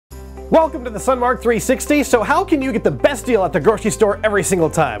Welcome to the Sunmark 360. So how can you get the best deal at the grocery store every single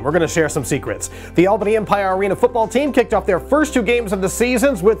time? We're going to share some secrets. The Albany Empire Arena football team kicked off their first 2 games of the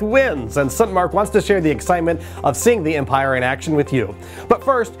seasons with wins, and Sunmark wants to share the excitement of seeing the Empire in action with you. But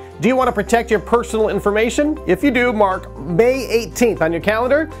first, do you want to protect your personal information? If you do, mark May 18th on your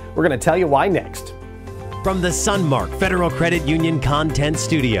calendar. We're going to tell you why next. From the Sunmark Federal Credit Union Content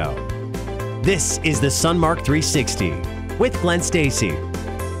Studio, this is the Sunmark 360 with Glenn Stacy.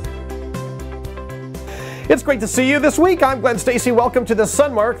 It's great to see you this week. I'm Glenn Stacy. Welcome to the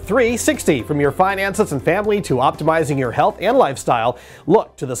Sunmark 360. From your finances and family to optimizing your health and lifestyle,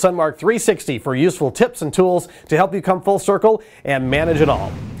 look to the Sunmark 360 for useful tips and tools to help you come full circle and manage it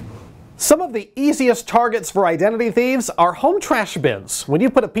all. Some of the easiest targets for identity thieves are home trash bins. When you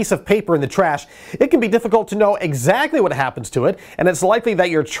put a piece of paper in the trash, it can be difficult to know exactly what happens to it, and it's likely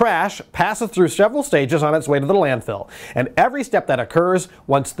that your trash passes through several stages on its way to the landfill. And every step that occurs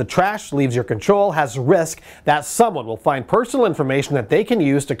once the trash leaves your control has risk that someone will find personal information that they can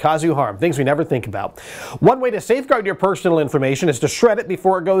use to cause you harm, things we never think about. One way to safeguard your personal information is to shred it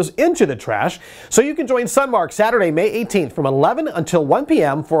before it goes into the trash. So you can join Sunmark Saturday, May 18th from 11 until 1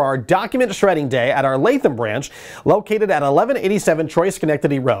 p.m. for our document shredding day at our Latham branch located at 1187 Troy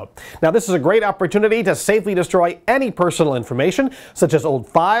Schenectady Road. Now, this is a great opportunity to safely destroy any personal information such as old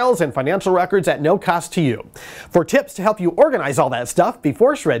files and financial records at no cost to you. For tips to help you organize all that stuff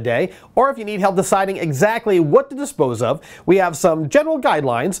before shred day, or if you need help deciding exactly what to dispose of, we have some general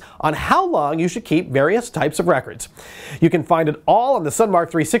guidelines on how long you should keep various types of records. You can find it all on the Sunmark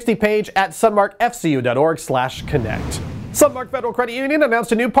 360 page at sunmarkfcu.org/connect. Sunmark Federal Credit Union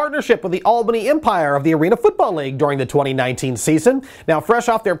announced a new partnership with the Albany Empire of the Arena Football League during the 2019 season. Now, fresh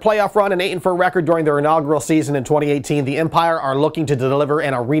off their playoff run and 8-4 record during their inaugural season in 2018, the Empire are looking to deliver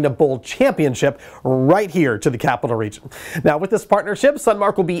an Arena Bowl championship right here to the Capital Region. Now, with this partnership,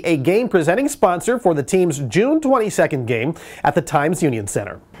 Sunmark will be a game presenting sponsor for the team's June 22nd game at the Times Union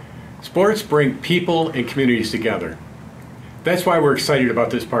Center. Sports bring people and communities together. That's why we're excited about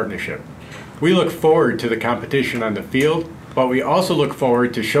this partnership. We look forward to the competition on the field, but we also look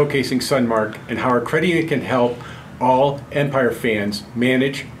forward to showcasing Sunmark and how our credit union can help all Empire fans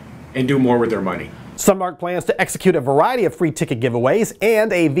manage and do more with their money. Sunmark plans to execute a variety of free ticket giveaways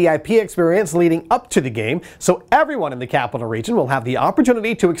and a VIP experience leading up to the game, so everyone in the Capital Region will have the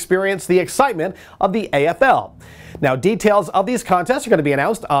opportunity to experience the excitement of the AFL. Now, details of these contests are going to be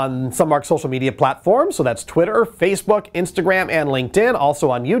announced on Sunmark's social media platforms, so that's Twitter, Facebook, Instagram, and LinkedIn, also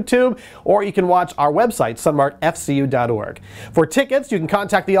on YouTube, or you can watch our website, sunmarkfcu.org. For tickets, you can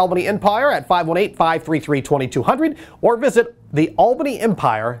contact the Albany Empire at 518-533-2200 or visit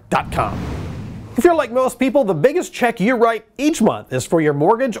thealbanyempire.com. If you're like most people, the biggest check you write each month is for your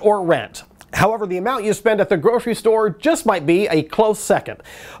mortgage or rent. However, the amount you spend at the grocery store just might be a close second.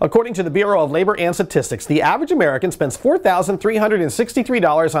 According to the Bureau of Labor and Statistics, the average American spends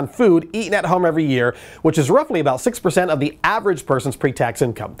 $4,363 on food eaten at home every year, which is roughly about 6% of the average person's pre-tax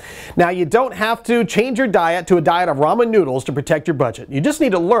income. Now, you don't have to change your diet to a diet of ramen noodles to protect your budget. You just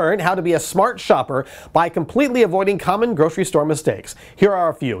need to learn how to be a smart shopper by completely avoiding common grocery store mistakes. Here are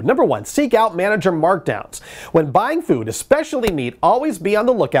a few. Number 1, seek out manager markdowns. When buying food, especially meat, always be on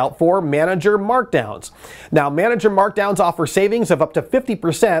the lookout for manager markdowns. Now, manager markdowns offer savings of up to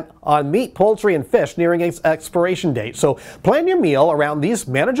 50% on meat, poultry, and fish nearing its expiration date. So plan your meal around these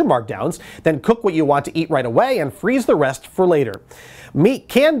manager markdowns, then cook what you want to eat right away and freeze the rest for later. Meat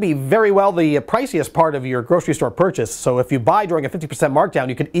can be very well the priciest part of your grocery store purchase, so if you buy during a 50% markdown,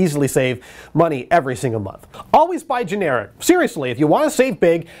 you can easily save money every single month. Always buy generic. Seriously, if you want to save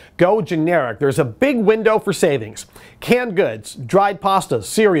big, go generic. There's a big window for savings. Canned goods, dried pastas,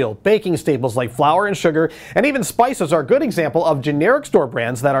 cereal, baking staples like flour and sugar, and even spices are a good example of generic store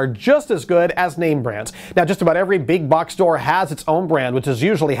brands that are just as good as name brands. Now, just about every big box store has its own brand, which is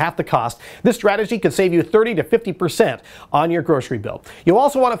usually half the cost. This strategy could save you 30 to 50% on your grocery bill. You'll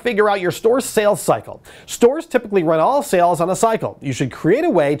also want to figure out your store's sales cycle. Stores typically run all sales on a cycle. You should create a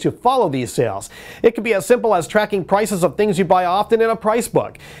way to follow these sales. It could be as simple as tracking prices of things you buy often in a price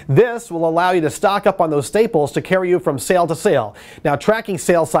book. This will allow you to stock up on those staples to carry you from sale to sale. Now, tracking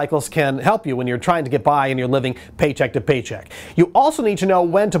sales cycles can help you when you're trying to get by and you're living paycheck to paycheck. You also need to know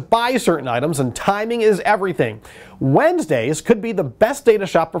when to buy certain items, and timing is everything. Wednesdays could be the best day to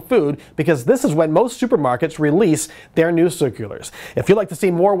shop for food because this is when most supermarkets release their new circulars. If you'd like to see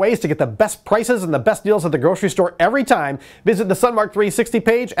more ways to get the best prices and the best deals at the grocery store every time, visit the Sunmark 360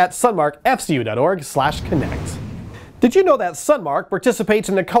 page at sunmarkfcu.org/connect. Did you know that Sunmark participates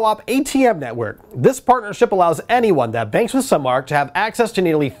in the Co-op ATM network? This partnership allows anyone that banks with Sunmark to have access to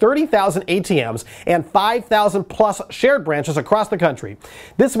nearly 30,000 ATMs and 5,000 plus shared branches across the country.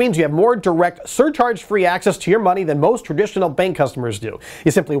 This means you have more direct, surcharge-free access to your money than most traditional bank customers do.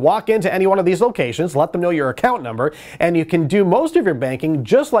 You simply walk into any one of these locations, let them know your account number, and you can do most of your banking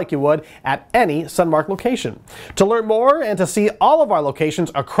just like you would at any Sunmark location. To learn more and to see all of our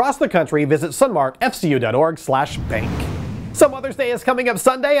locations across the country, visit sunmarkfcu.org/bank. So Mother's Day is coming up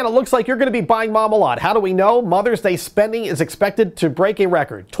Sunday, and it looks like you're going to be buying Mom a lot. How do we know? Mother's Day spending is expected to break a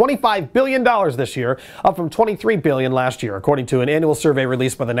record, $25 billion this year, up from $23 billion last year, according to an annual survey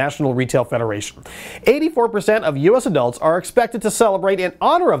released by the National Retail Federation. 84% of U.S. adults are expected to celebrate in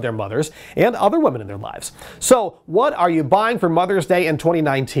honor of their mothers and other women in their lives. So what are you buying for Mother's Day in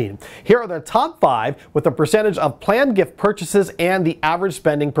 2019? Here are the top 5 with the percentage of planned gift purchases and the average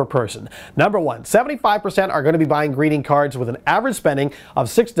spending per person. Number 1, 75% are going to be buying greeting cards with an average spending of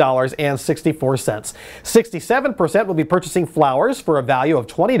 $6.64. 67% will be purchasing flowers for a value of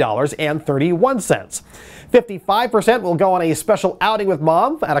 $20.31. 55% will go on a special outing with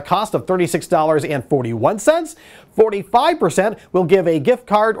Mom at a cost of $36.41. 45% will give a gift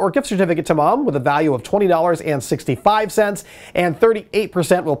card or gift certificate to Mom with a value of $20.65, and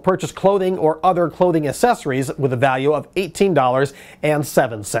 38% will purchase clothing or other clothing accessories with a value of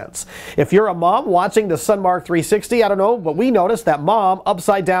 $18.07. If you're a mom watching the Sunmark 360, I don't know, but we noticed that Mom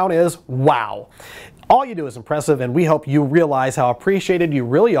upside down is wow. All you do is impressive, and we hope you realize how appreciated you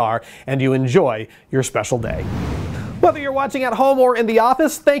really are and you enjoy your special day. Whether you're watching at home or in the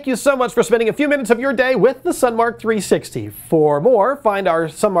office, thank you so much for spending a few minutes of your day with the Sunmark 360. For more, find our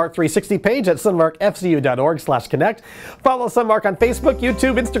Sunmark 360 page at sunmarkfcu.org/connect. Follow Sunmark on Facebook,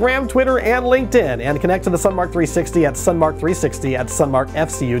 YouTube, Instagram, Twitter, and LinkedIn. And connect to the Sunmark 360 at Sunmark360 at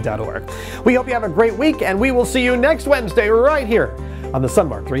sunmarkfcu.org. We hope you have a great week, and we will see you next Wednesday right here on the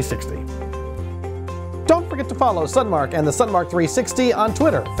Sunmark 360. Don't forget to follow Sunmark and the Sunmark 360 on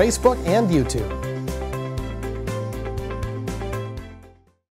Twitter, Facebook, and YouTube.